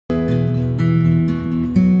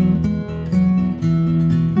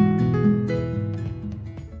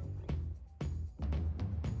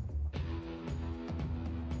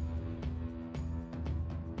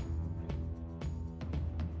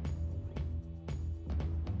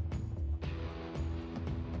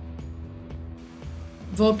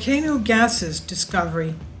volcano gases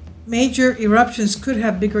discovery, major eruptions could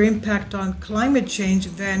have bigger impact on climate change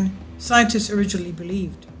than scientists originally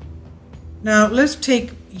believed. Now, let's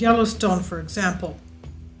take Yellowstone, for example.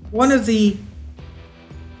 One of the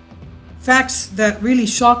facts that really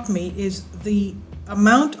shocked me is the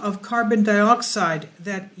amount of carbon dioxide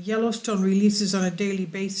that Yellowstone releases on a daily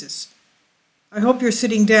basis. I hope you're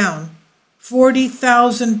sitting down.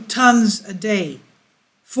 40,000 tons a day.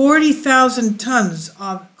 40,000 tons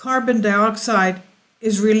of carbon dioxide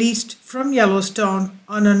is released from Yellowstone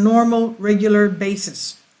on a normal, regular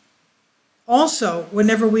basis. Also,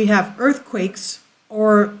 whenever we have earthquakes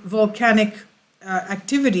or volcanic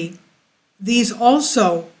activity, these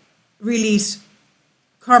also release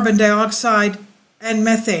carbon dioxide and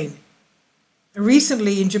methane.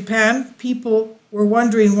 Recently in Japan, people were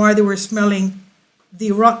wondering why they were smelling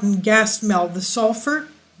the rotten gas smell, the sulfur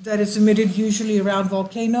that is emitted usually around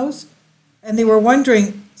volcanoes. And they were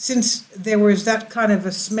wondering, since there was that kind of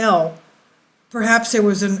a smell, perhaps there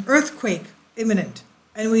was an earthquake imminent.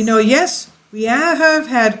 And we know, yes, we have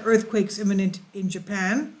had earthquakes imminent in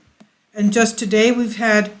Japan. And just today we've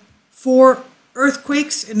had 4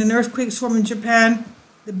 earthquakes in an earthquake swarm in Japan,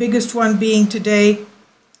 the biggest one being today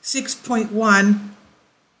 6.1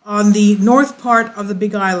 on the north part of the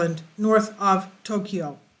Big Island, north of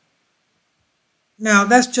Tokyo. Now,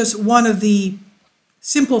 that's just one of the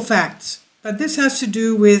simple facts, but this has to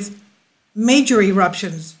do with major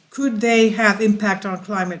eruptions. Could they have impact on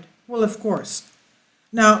climate? Well, of course.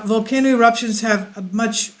 Now, volcano eruptions have a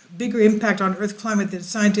much bigger impact on Earth climate than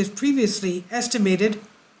scientists previously estimated.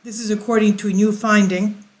 This is according to a new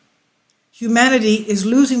finding. Humanity is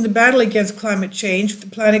losing the battle against climate change. The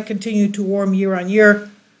planet continued to warm year on year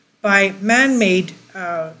by man-made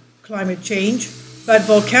climate change, but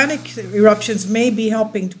volcanic eruptions may be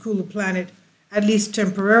helping to cool the planet, at least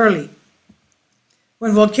temporarily.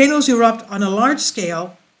 When volcanoes erupt on a large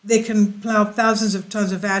scale, they can plow thousands of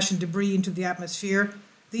tons of ash and debris into the atmosphere.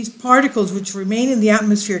 These particles, which remain in the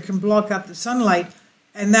atmosphere, can block out the sunlight,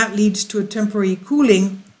 and that leads to a temporary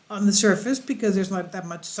cooling on the surface because there's not that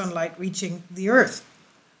much sunlight reaching the Earth.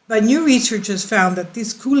 But new research has found that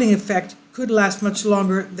this cooling effect could last much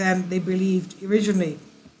longer than they believed originally.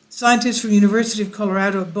 Scientists from the University of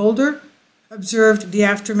Colorado at Boulder observed the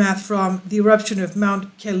aftermath from the eruption of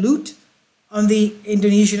Mount Kelut on the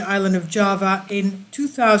Indonesian island of Java in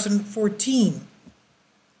 2014.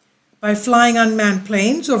 By flying unmanned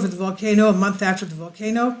planes over the volcano a month after the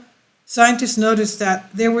volcano, scientists noticed that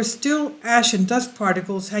there were still ash and dust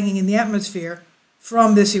particles hanging in the atmosphere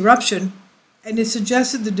from this eruption, and it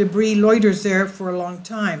suggested the debris loiters there for a long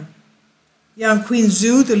time. Yang-Queen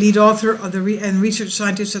Zhu, the lead author of and research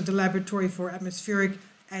scientist at the Laboratory for Atmospheric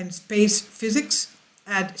and Space Physics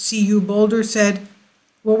at CU Boulder, said,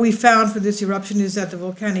 "What we found for this eruption is that the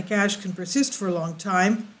volcanic ash can persist for a long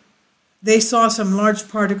time. They saw some large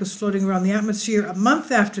particles floating around the atmosphere a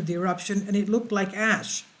month after the eruption, and it looked like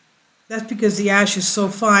ash. That's because the ash is so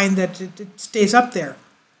fine that it stays up there."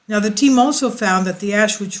 Now, the team also found that the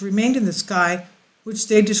ash which remained in the sky, which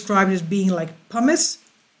they described as being like pumice,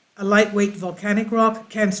 a lightweight volcanic rock,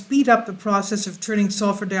 can speed up the process of turning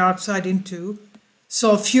sulfur dioxide into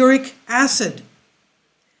sulfuric acid.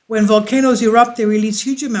 When volcanoes erupt, they release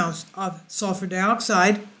huge amounts of sulfur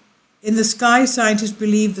dioxide. In the sky, scientists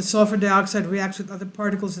believe the sulfur dioxide reacts with other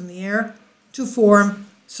particles in the air to form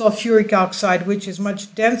sulfuric oxide, which is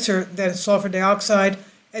much denser than sulfur dioxide,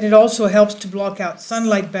 and it also helps to block out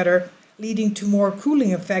sunlight better, leading to more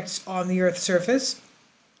cooling effects on the Earth's surface.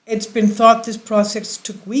 It's been thought this process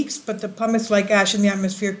took weeks, but the pumice-like ash in the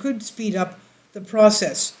atmosphere could speed up the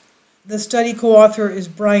process. The study co-author is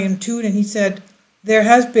Brian Toon, and he said, "There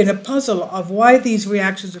has been a puzzle of why these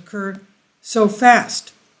reactions occur so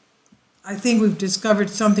fast. I think we've discovered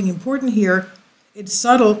something important here. It's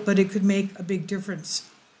subtle, but it could make a big difference.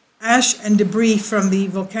 Ash and debris from the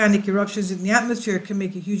volcanic eruptions in the atmosphere can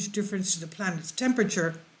make a huge difference to the planet's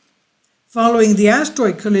temperature. Following the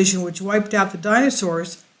asteroid collision which wiped out the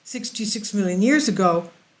dinosaurs 66 million years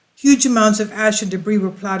ago, huge amounts of ash and debris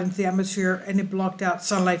were plowed into the atmosphere, and it blocked out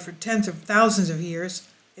sunlight for tens of thousands of years.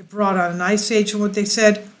 It brought on an ice age, from what they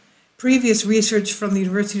said. Previous research from the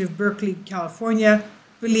University of Berkeley, California,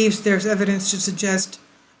 believes there's evidence to suggest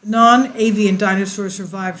non-avian dinosaurs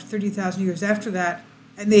survived 30,000 years after that,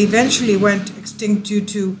 and they eventually went extinct due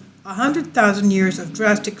to 100,000 years of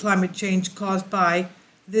drastic climate change caused by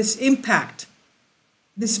this impact."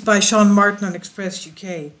 This is by Sean Martin on Express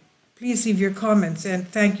UK. Please leave your comments, and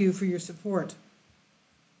thank you for your support.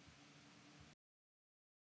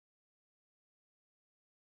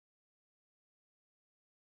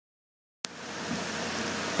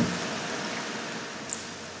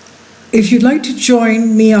 If you'd like to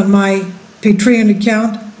join me on my Patreon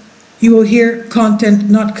account, you will hear content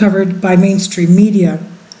not covered by mainstream media.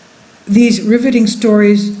 These riveting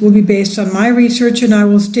stories will be based on my research, and I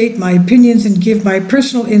will state my opinions and give my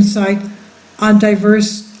personal insight on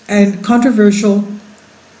diverse and controversial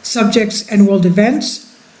subjects and world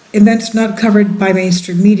events not covered by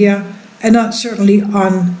mainstream media, and not supported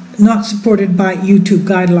by YouTube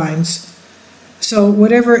guidelines. So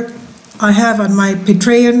whatever I have on my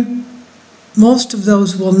Patreon, most of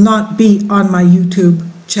those will not be on my YouTube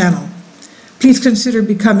channel. Please consider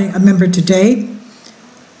becoming a member today.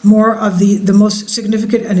 More of the most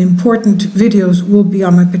significant and important videos will be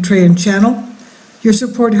on my Patreon channel. Your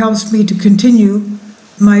support helps me to continue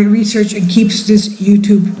my research and keeps this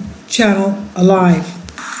YouTube channel alive.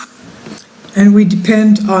 And we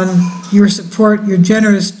depend on your support, your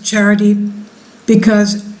generous charity,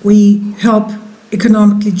 because we help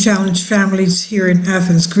economically challenged families here in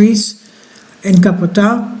Athens, Greece, in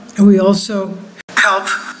Kapota, and we also help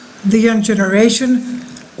the young generation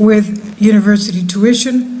with university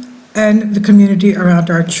tuition and the community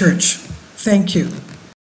around our church. Thank you.